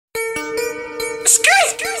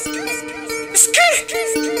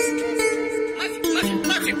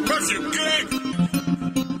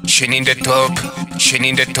Shining the top,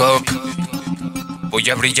 shining the top. Voy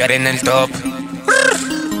a brillar en el top.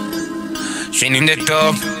 Shining the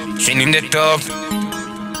top, shining the top.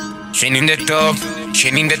 Shining the top,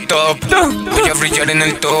 shining the top. Voy a brillar en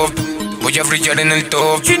el top. Voy a brillar en el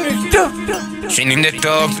top. Shining the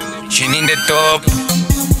top, shining the top.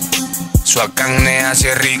 Su acang me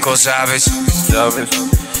hace rico, ¿sabes?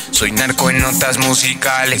 Soy narco en notas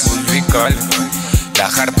musicales. La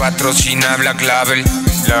Hard patrocina Black Label.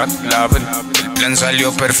 El plan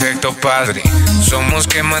salió perfecto, padre. Somos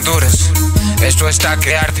quemaduras, esto está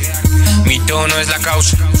que arde. Mi tono es la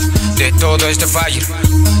causa de todo este fire.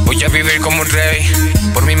 Voy a vivir como un rey,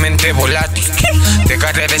 por mi mente volátil.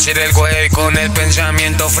 Dejaré de ser el güey con el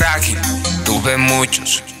pensamiento frágil. Tuve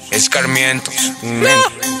muchos escarmientos,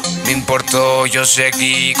 me importó, yo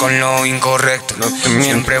seguí con lo incorrecto.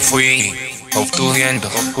 Siempre fui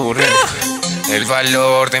obtuviendo el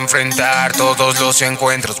valor de enfrentar todos los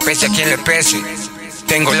encuentros. Pese a quien le pese,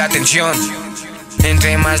 tengo la atención.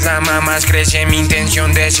 Entre más la más crece mi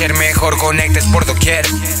intención de ser mejor. Conectes por doquier,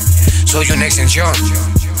 soy una extensión.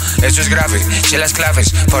 Eso es grave, sé las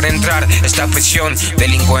claves para entrar esta prisión.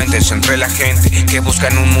 Delincuentes entre la gente que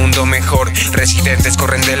buscan un mundo mejor. Residentes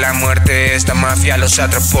corren de la muerte, esta mafia los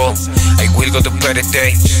atrapó. I will go to better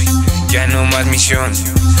days, ya no más misión.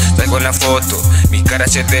 Salgo en la foto, mi cara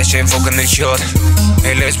se desenfoca en el shot.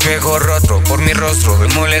 El espejo roto por mi rostro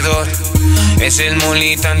demoledor. Es el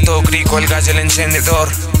moli, tanto crico, el gas del encendedor.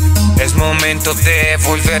 Es momento de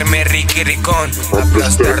volverme Ricky Ricón.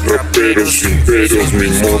 Aplastar raperos sin peros, mi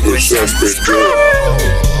modo es áspero.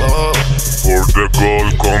 For the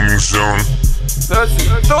gold coming soon.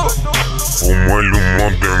 Fumo el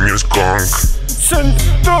humo de mi skunk.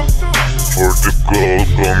 For the gold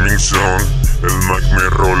coming soon. El Mac me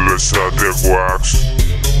rola esa de wax.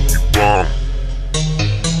 Y pam.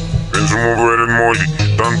 Pienso mover el molly,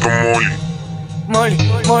 tanto molly. Molly.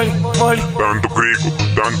 Tanto crico,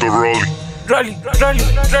 tanto rolly. Rally.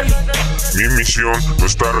 Mi misión no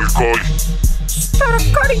estar al coli.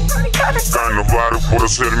 Gano varo por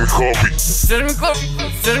hacer mi hobby. Ser mi hobby.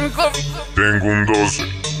 Tengo un 12,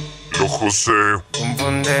 lo joseo.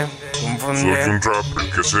 Confunde. Soy un rapper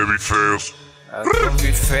que se vi feos.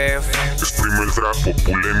 Feo. Exprime el trapo,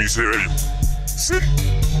 pule mi sello.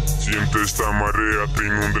 Siente esta marea, te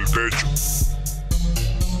inunda el techo.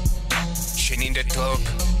 Shining the top,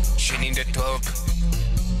 shining the top.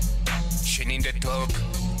 Shining the top,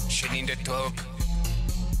 shining the top.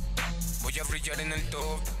 Voy a brillar en el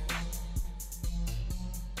top.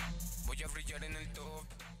 Voy a brillar en el top.